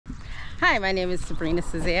Hi, my name is Sabrina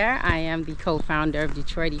Cesaire. I am the co-founder of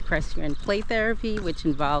Detroit Equestrian Play Therapy, which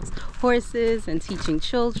involves horses and teaching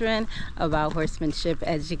children about horsemanship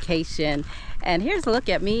education. And here's a look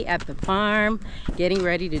at me at the farm, getting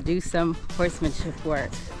ready to do some horsemanship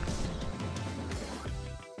work.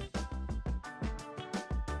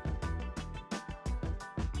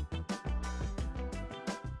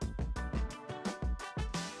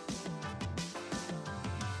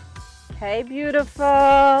 Hey,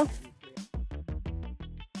 beautiful.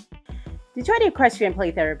 Detroit Equestrian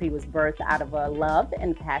Play Therapy was birthed out of a love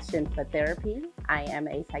and passion for therapy. I am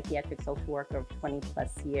a psychiatric social worker of 20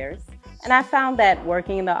 plus years, and I found that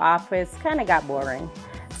working in the office kind of got boring.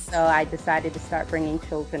 So I decided to start bringing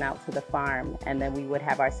children out to the farm, and then we would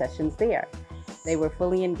have our sessions there. They were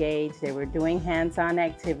fully engaged, they were doing hands-on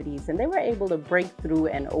activities, and they were able to break through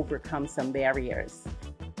and overcome some barriers.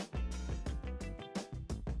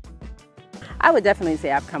 I would definitely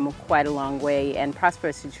say I've come quite a long way, and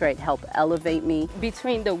ProsperUs Detroit helped elevate me.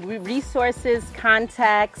 Between the resources,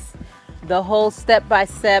 contacts, the whole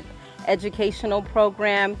step-by-step educational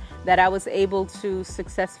program that I was able to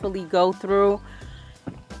successfully go through,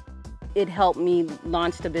 it helped me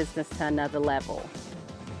launch the business to another level.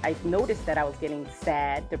 I noticed that I was getting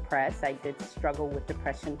sad, depressed. I did struggle with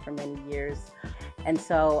depression for many years. And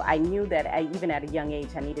so I knew that even at a young age,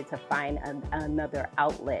 I needed to find another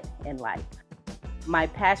outlet in life. My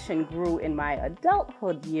passion grew in my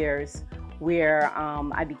adulthood years, where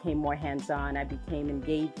I became more hands-on, I became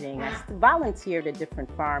engaging. I volunteered at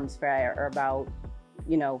different farms for about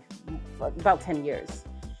 10 years.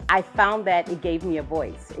 I found that it gave me a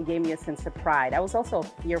voice. It gave me a sense of pride. I was also a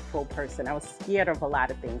fearful person. I was scared of a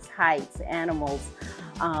lot of things, heights, animals.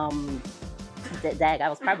 I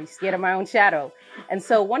was probably scared of my own shadow. And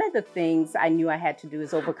so one of the things I knew I had to do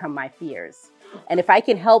is overcome my fears. And if I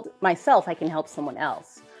can help myself, I can help someone else.